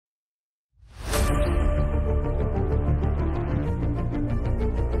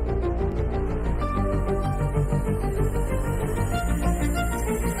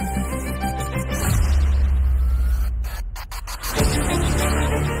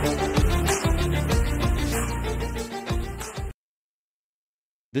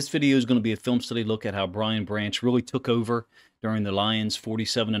This video is going to be a film study look at how Brian Branch really took over during the Lions'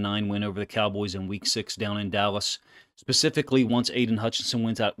 47-9 win over the Cowboys in Week 6 down in Dallas. Specifically, once Aiden Hutchinson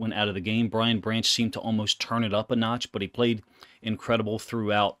went out of the game, Brian Branch seemed to almost turn it up a notch, but he played incredible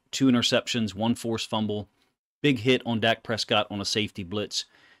throughout. 2 interceptions, 1 forced fumble, big hit on Dak Prescott on a safety blitz.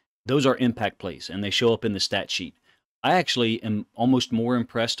 Those are impact plays, and they show up in the stat sheet. I actually am almost more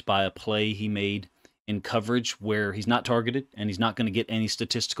impressed by a play he made in coverage where he's not targeted and he's not going to get any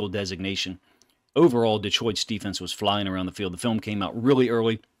statistical designation. Overall, Detroit's defense was flying around the field. The film came out really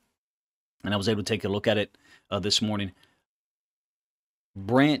early, and I was able to take a look at it this morning.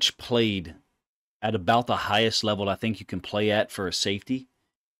 Branch played at about the highest level I think you can play at for a safety.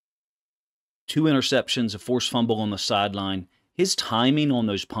 2 interceptions, a forced fumble on the sideline. His timing on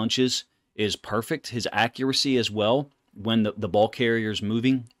those punches is perfect. His accuracy as well when the ball carrier is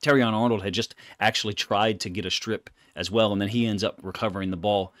moving. Terrion Arnold had just actually tried to get a strip as well, and then he ends up recovering the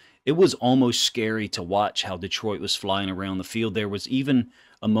ball. It was almost scary to watch how Detroit was flying around the field. There was even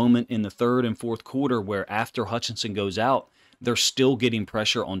a moment in the third and fourth quarter where after Hutchinson goes out, they're still getting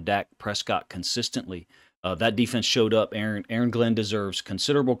pressure on Dak Prescott consistently. That defense showed up. Aaron Glenn deserves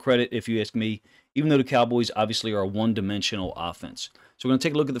considerable credit, if you ask me, even though the Cowboys obviously are a one-dimensional offense. So we're going to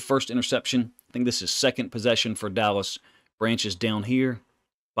take a look at the first interception. I think this is second possession for Dallas. Branch is down here,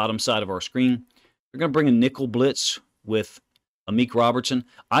 bottom side of our screen. They're going to bring a nickel blitz with Amik Robertson.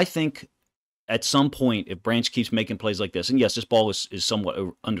 I think at some point, if Branch keeps making plays like this, and yes, this ball is somewhat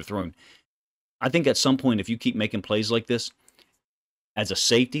underthrown. I think at some point, if you keep making plays like this, as a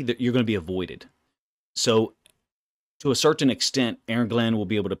safety, that you're going to be avoided. So to a certain extent, Aaron Glenn will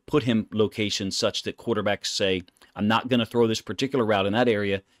be able to put him locations such that quarterbacks say, I'm not going to throw this particular route in that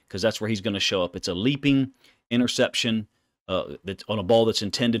area because that's where he's going to show up. It's a leaping interception that's on a ball that's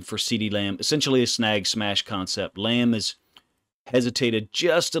intended for CeeDee Lamb, essentially a snag smash concept. Lamb is hesitated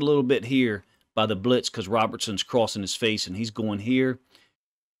just a little bit here by the blitz because Robertson's crossing his face and he's going here.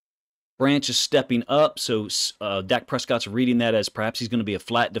 Branch is stepping up, so Dak Prescott's reading that as perhaps he's going to be a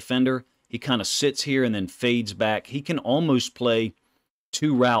flat defender. He kind of sits here and then fades back. He can almost play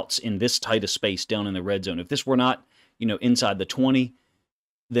 2 routes in this tight of space down in the red zone. If this were not, inside the 20,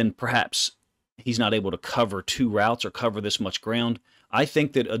 then perhaps he's not able to cover 2 routes or cover this much ground. I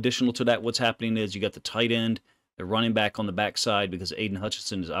think that additional to that, what's happening is you got the tight end, the running back on the backside because Aiden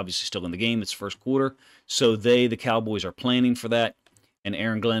Hutchinson is obviously still in the game. It's first quarter. So the Cowboys are planning for that, and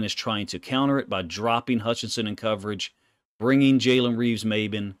Aaron Glenn is trying to counter it by dropping Hutchinson in coverage, bringing Jalen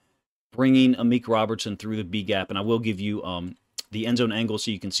Reeves-Maybin, bringing Amik Robertson through the B gap, and I will give you the end zone angle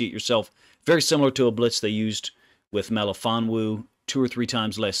so you can see it yourself. Very similar to a blitz they used with Melifonwu 2 or 3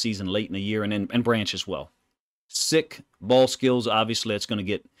 times last season, late in the year, and Branch as well. Sick ball skills, obviously that's going to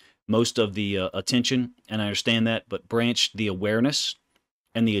get most of the attention, and I understand that, but Branch, the awareness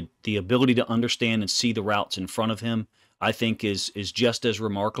and the ability to understand and see the routes in front of him, I think is just as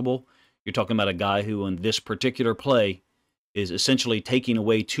remarkable. You're talking about a guy who, in this particular play, is essentially taking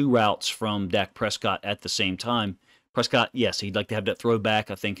away 2 routes from Dak Prescott at the same time. Prescott, yes, he'd like to have that throw back,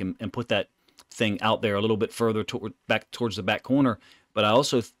 I think, and put that thing out there a little bit further back towards the back corner. But I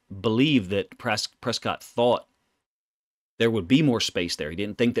also believe that Prescott thought there would be more space there. He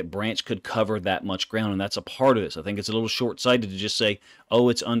didn't think that Branch could cover that much ground, and that's a part of this. I think it's a little short-sighted to just say, oh,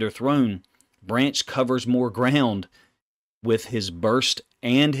 it's underthrown. Branch covers more ground with his burst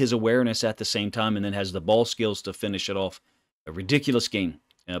and his awareness at the same time, and then has the ball skills to finish it off. A ridiculous game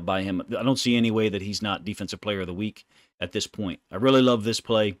by him. I don't see any way that he's not Defensive Player of the Week at this point. I really love this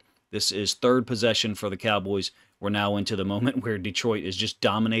play. This is third possession for the Cowboys. We're now into the moment where Detroit is just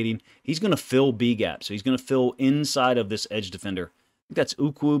dominating. He's going to fill B gap, so he's going to fill inside of this edge defender. I think that's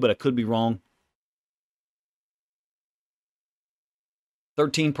Ukwu, but I could be wrong.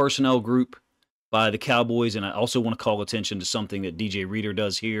 13 personnel group by the Cowboys, and I also want to call attention to something that DJ Reader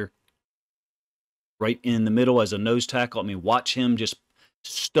does here. Right in the middle as a nose tackle. I mean, watch him just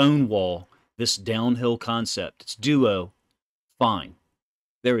stonewall this downhill concept. It's duo, fine.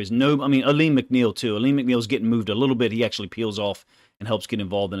 There is no, Aleem McNeil too. Aleem McNeil's getting moved a little bit. He actually peels off and helps get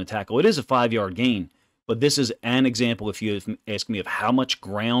involved in a tackle. It is a 5-yard gain, but this is an example, if you ask me, of how much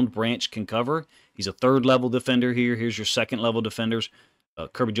ground Branch can cover. He's a third-level defender here. Here's your second-level defenders.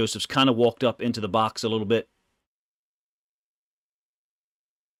 Kirby Joseph's kind of walked up into the box a little bit.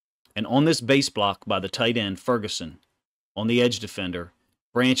 And on this base block by the tight end, Ferguson, on the edge defender,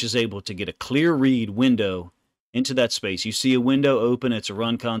 Branch is able to get a clear read window into that space. You see a window open, it's a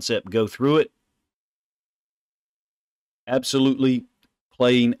run concept, go through it. Absolutely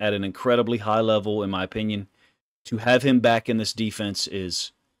playing at an incredibly high level, in my opinion. To have him back in this defense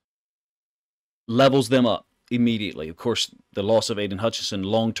levels them up. immediately. Of course, the loss of Aiden Hutchinson,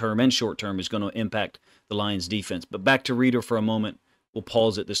 long-term and short-term, is going to impact the Lions' defense. But back to Reeder for a moment. We'll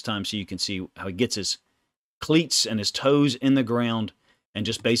pause it this time so you can see how he gets his cleats and his toes in the ground and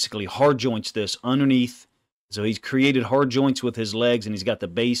just basically hard joints this underneath. So he's created hard joints with his legs, and he's got the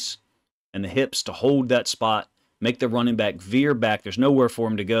base and the hips to hold that spot, make the running back veer back. There's nowhere for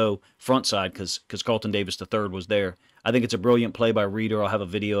him to go front side because Carlton Davis III was there. I think it's a brilliant play by Reeder. I'll have a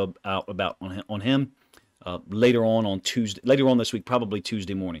video out about on him later on Tuesday, later on this week, probably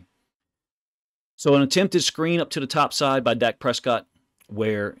Tuesday morning. So an attempted screen up to the top side by Dak Prescott,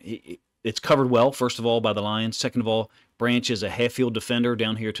 where it's covered well, first of all, by the Lions. Second of all, Branch is a half-field defender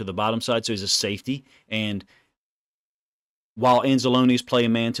down here to the bottom side, so he's a safety. And while Anzalone's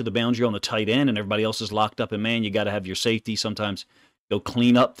playing man to the boundary on the tight end and everybody else is locked up in man, you got to have your safety sometimes go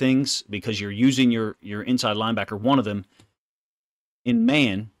clean up things because you're using your inside linebacker, one of them, in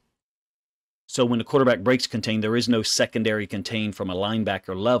man. So when the quarterback breaks contain, there is no secondary contain from a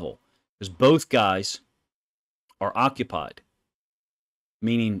linebacker level because both guys are occupied,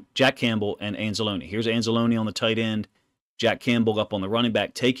 meaning Jack Campbell and Anzalone. Here's Anzalone on the tight end, Jack Campbell up on the running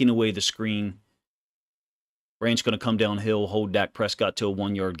back, taking away the screen. Branch going to come downhill, hold Dak Prescott to a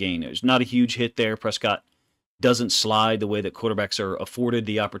 1-yard gain. There's not a huge hit there. Prescott doesn't slide the way that quarterbacks are afforded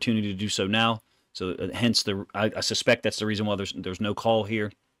the opportunity to do so now. So hence, I suspect that's the reason why there's no call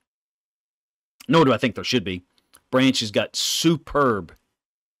here. Nor do I think there should be. Branch has got superb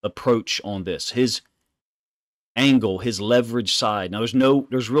approach on this. His angle, his leverage side. Now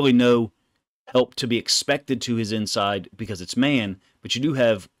there's really no help to be expected to his inside because it's man, but you do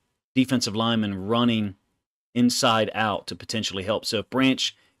have defensive linemen running inside out to potentially help. So if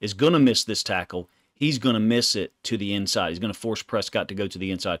Branch is going to miss this tackle, he's going to miss it to the inside. He's going to force Prescott to go to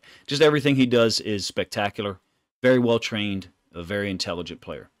the inside. Just everything he does is spectacular. Very well trained, a very intelligent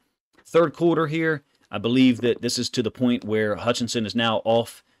player. Third quarter here, I believe that this is to the point where Hutchinson is now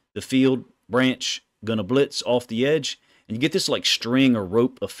off the field. Branch going to blitz off the edge. And you get this like string or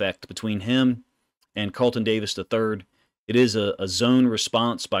rope effect between him and Carlton Davis III. It is a zone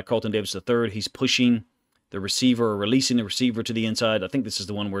response by Carlton Davis III. He's pushing the receiver or releasing the receiver to the inside. I think this is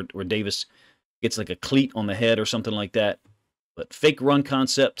the one where Davis gets like a cleat on the head or something like that. But fake run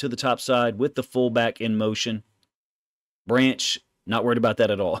concept to the top side with the fullback in motion. Branch, not worried about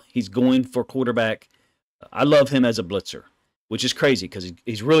that at all. He's going for quarterback. I love him as a blitzer, which is crazy because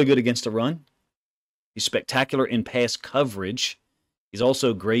he's really good against the run. He's spectacular in pass coverage. He's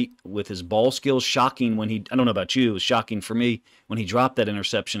also great with his ball skills. Shocking when I don't know about you, it was shocking for me when he dropped that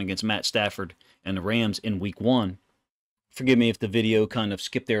interception against Matt Stafford and the Rams in week 1. Forgive me if the video kind of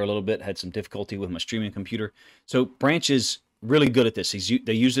skipped there a little bit. Had some difficulty with my streaming computer. So Branch is really good at this.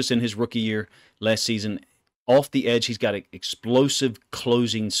 They used this in his rookie year last season. Off the edge, he's got an explosive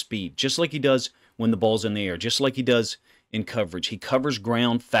closing speed, just like he does when the ball's in the air, just like he does in coverage. He covers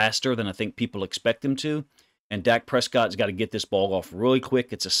ground faster than I think people expect him to. And Dak Prescott's got to get this ball off really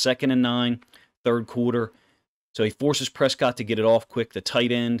quick. It's a 2nd and 9, third quarter. So he forces Prescott to get it off quick. The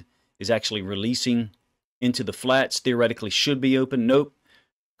tight end is actually releasing into the flats. Theoretically should be open. Nope.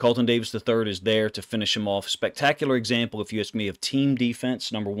 Carlton Davis III is there to finish him off. Spectacular example, if you ask me, of team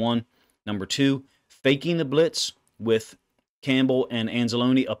defense, number 1. Number 2, faking the blitz with Campbell and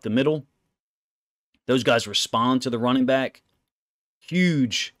Anzalone up the middle. Those guys respond to the running back.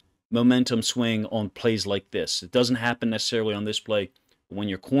 Huge momentum swing on plays like this. It doesn't happen necessarily on this play. But when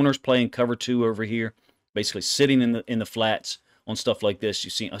your corner's playing cover 2 over here, basically sitting in the flats on stuff like this,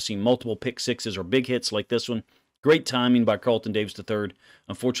 I've seen multiple pick sixes or big hits like this one. Great timing by Carlton Davis III.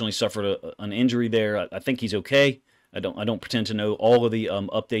 Unfortunately, suffered an injury there. I think he's okay. I don't pretend to know all of the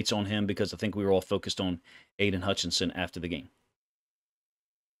updates on him because I think we were all focused on Aiden Hutchinson after the game.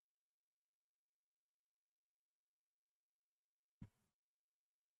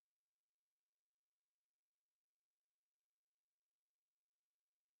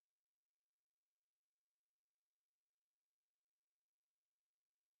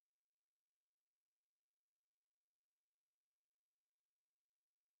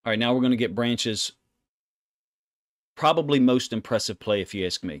 All right, now we're going to get Branch's probably most impressive play, if you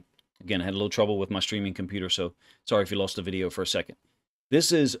ask me. Again, I had a little trouble with my streaming computer, so sorry if you lost the video for a second.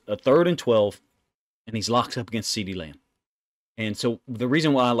 This is a 3rd and 12, and he's locked up against CeeDee Lamb. And so the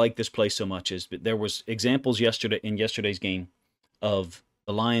reason why I like this play so much is that there was examples in yesterday's game of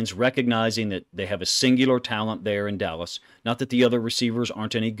the Lions recognizing that they have a singular talent there in Dallas. Not that the other receivers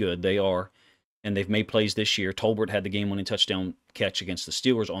aren't any good. They are. And they've made plays this year. Tolbert had the game-winning touchdown catch against the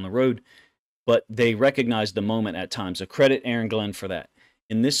Steelers on the road. But they recognized the moment at times. So credit Aaron Glenn for that.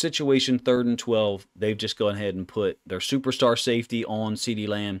 In this situation, 3rd and 12, they've just gone ahead and put their superstar safety on CeeDee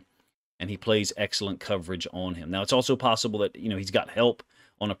Lamb and he plays excellent coverage on him. Now, it's also possible that, he's got help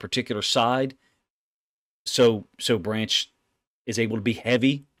on a particular side, so Branch is able to be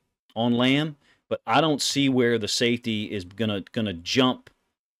heavy on Lamb, but I don't see where the safety is gonna jump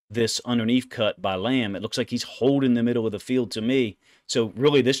this underneath cut by Lamb. It looks like he's holding the middle of the field to me. So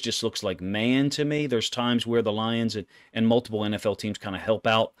really, this just looks like man to me. There's times where the Lions and multiple NFL teams kind of help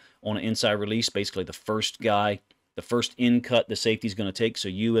out on an inside release. Basically, the first guy, the first in cut the safety's going to take. So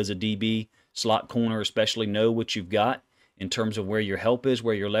you as a DB, slot corner especially, know what you've got in terms of where your help is,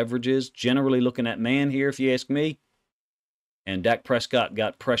 where your leverage is. Generally looking at man here, if you ask me. And Dak Prescott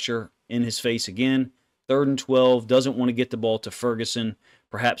got pressure in his face again. 3rd and 12, doesn't want to get the ball to Ferguson,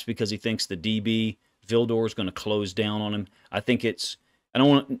 perhaps because he thinks the DB, Vildor, is going to close down on him. I think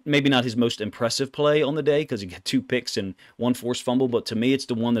maybe not his most impressive play on the day because he got 2 picks and 1 forced fumble, but to me it's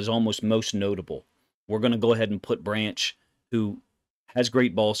the one that's almost most notable. We're going to go ahead and put Branch, who has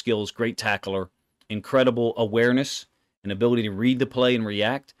great ball skills, great tackler, incredible awareness and ability to read the play and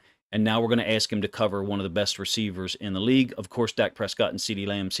react, and now we're going to ask him to cover one of the best receivers in the league. Of course, Dak Prescott and CeeDee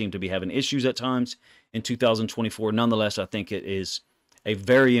Lamb seem to be having issues at times in 2024. Nonetheless, I think it is a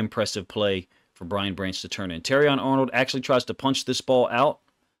very impressive play for Brian Branch to turn in. Terrion Arnold actually tries to punch this ball out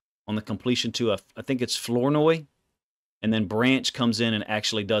on the completion to, I think it's Flournoy, and then Branch comes in and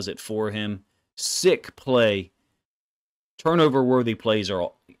actually does it for him. Sick play. Turnover-worthy plays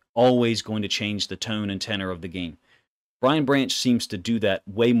are always going to change the tone and tenor of the game. Brian Branch seems to do that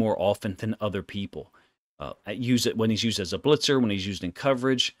way more often than other people. Use it when he's used as a blitzer, when he's used in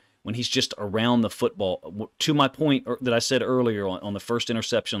coverage, when he's just around the football. To my point that I said earlier on the first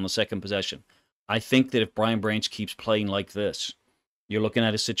interception on the second possession, I think that if Brian Branch keeps playing like this, you're looking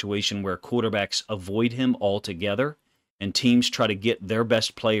at a situation where quarterbacks avoid him altogether and teams try to get their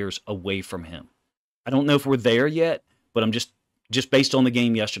best players away from him. I don't know if we're there yet, but I'm just based on the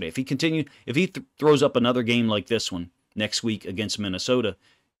game yesterday. If he throws up another game like this one next week against Minnesota,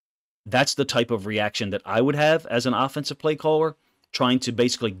 that's the type of reaction that I would have as an offensive play caller, trying to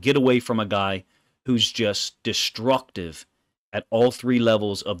basically get away from a guy who's just destructive at all 3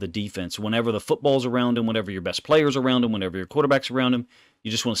 levels of the defense. Whenever the football's around him, whenever your best player's around him, whenever your quarterback's around him,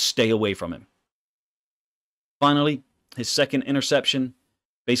 you just want to stay away from him. Finally, his second interception,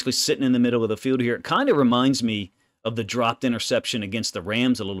 basically sitting in the middle of the field here. It kind of reminds me of the dropped interception against the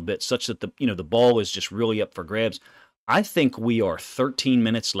Rams a little bit, such that the ball is just really up for grabs. I think we are 13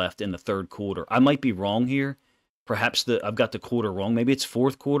 minutes left in the 3rd quarter. I might be wrong here. Perhaps I've got the quarter wrong. Maybe it's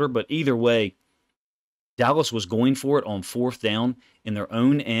 4th quarter, but either way, Dallas was going for it on 4th down in their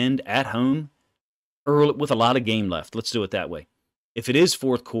own end at home early with a lot of game left. Let's do it that way. If it is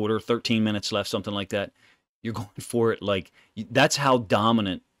 4th quarter, 13 minutes left, something like that, you're going for it like that's how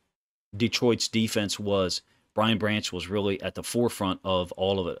dominant Detroit's defense was. Brian Branch was really at the forefront of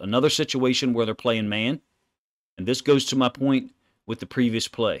all of it. Another situation where they're playing man, and this goes to my point with the previous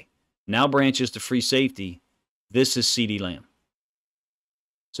play. Now Branch is the free safety. This is CeeDee Lamb.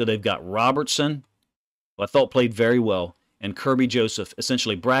 So they've got Robertson, who I thought played very well, and Kirby Joseph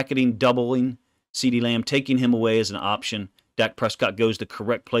essentially bracketing, doubling CeeDee Lamb, taking him away as an option. Dak Prescott goes the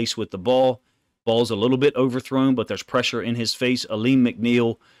correct place with the ball. Ball's a little bit overthrown, but there's pressure in his face. Aleem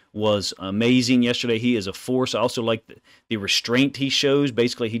McNeil was amazing yesterday. He is a force. I also like the restraint he shows.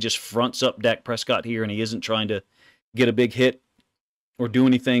 Basically, he just fronts up Dak Prescott here, and he isn't trying to get a big hit or do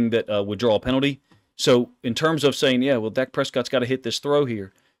anything that would draw a penalty. So in terms of saying, yeah, well, Dak Prescott's got to hit this throw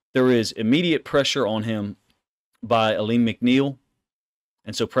here, there is immediate pressure on him by Aleem McNeil.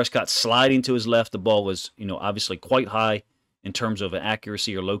 And so Prescott sliding to his left. The ball was, obviously quite high in terms of an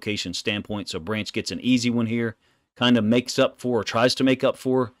accuracy or location standpoint. So Branch gets an easy one here, kind of makes up for or tries to make up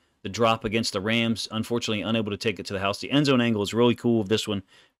for the drop against the Rams. Unfortunately, unable to take it to the house. The end zone angle is really cool of this one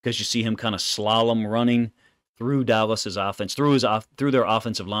because you see him kind of slalom running through Dallas's offense, through their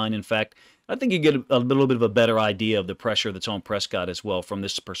offensive line. In fact, I think you get a little bit of a better idea of the pressure that's on Prescott as well from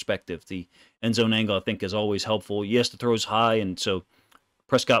this perspective. The end zone angle, I think, is always helpful. Yes, the throw's high, and so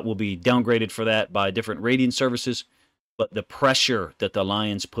Prescott will be downgraded for that by different rating services. But the pressure that the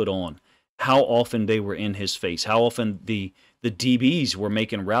Lions put on, how often they were in his face, how often the DBs were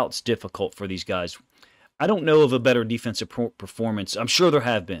making routes difficult for these guys. I don't know of a better defensive performance. I'm sure there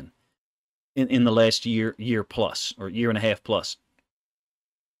have been in the last year plus, or year and a half plus.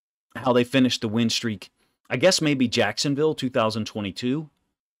 How they finished the win streak. I guess maybe Jacksonville, 2022.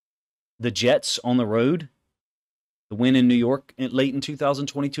 The Jets on the road. The win in New York late in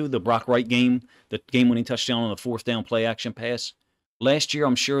 2022, the Brock Wright game, the game-winning touchdown on the 4th down play action pass. Last year,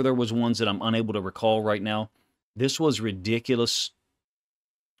 I'm sure there was ones that I'm unable to recall right now. This was ridiculous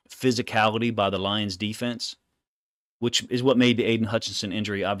physicality by the Lions defense. which is what made the Aiden Hutchinson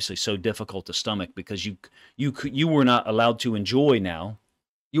injury obviously so difficult to stomach, because you were not allowed to enjoy now.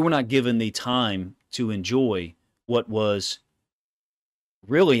 You were not given the time to enjoy what was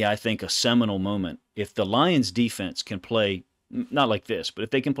really, I think, a seminal moment. If the Lions defense can play, not like this, but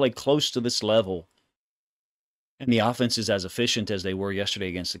if they can play close to this level and the offense is as efficient as they were yesterday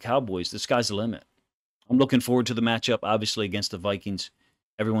against the Cowboys, the sky's the limit. I'm looking forward to the matchup, obviously, against the Vikings.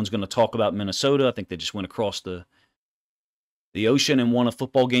 Everyone's going to talk about Minnesota. I think they just went across the ocean and won a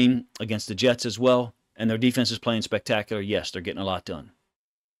football game against the Jets as well. And their defense is playing spectacular. Yes, they're getting a lot done.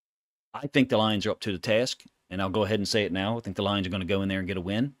 I think the Lions are up to the task, and I'll go ahead and say it now. I think the Lions are going to go in there and get a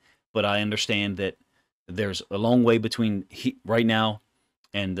win. But I understand that there's a long way between right now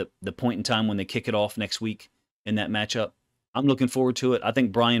and the point in time when they kick it off next week in that matchup. I'm looking forward to it. I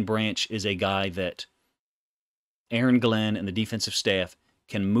think Brian Branch is a guy that Aaron Glenn and the defensive staff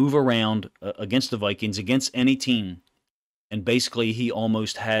can move around against the Vikings, against any team, and basically he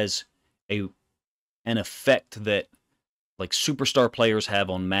almost has an effect that like superstar players have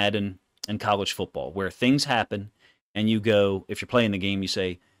on Madden and college football, where things happen and you go, if you're playing the game, you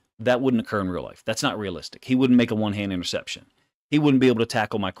say, that wouldn't occur in real life. That's not realistic. He wouldn't make a one-hand interception. He wouldn't be able to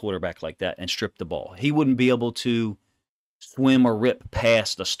tackle my quarterback like that and strip the ball. He wouldn't be able to swim or rip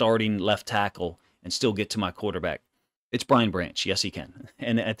past a starting left tackle and still get to my quarterback. It's Brian Branch. Yes, he can.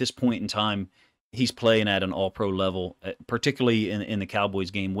 And at this point in time, he's playing at an all-pro level, particularly in the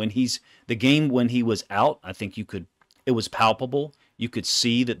Cowboys game. When he was out, I think it was palpable. You could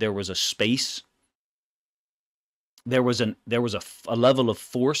see that there was a space. There was a level of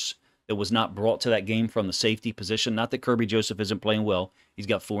force that was not brought to that game from the safety position. Not that Kirby Joseph isn't playing well. He's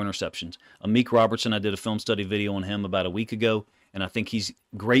got 4 interceptions. Amik Robertson, I did a film study video on him about a week ago, and I think he's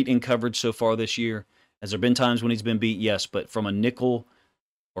great in coverage so far this year. Has there been times when he's been beat? Yes, but from a nickel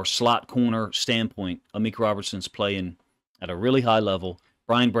or slot corner standpoint, Amik Robertson's playing at a really high level.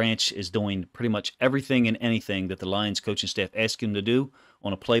 Brian Branch is doing pretty much everything and anything that the Lions coaching staff ask him to do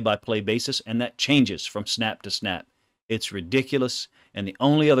on a play-by-play basis, and that changes from snap to snap. It's ridiculous, and the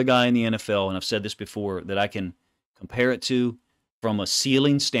only other guy in the NFL, and I've said this before, that I can compare it to from a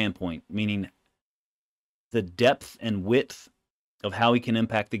ceiling standpoint, meaning the depth and width of how he can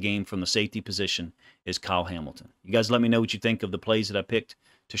impact the game from the safety position, is Kyle Hamilton. You guys let me know what you think of the plays that I picked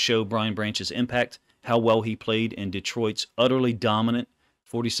to show Brian Branch's impact, how well he played in Detroit's utterly dominant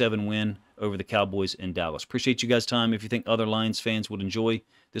 47 win over the Cowboys in Dallas. Appreciate you guys' time. If you think other Lions fans would enjoy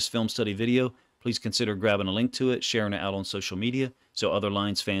this film study video, please consider grabbing a link to it, sharing it out on social media so other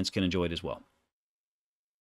Lions fans can enjoy it as well.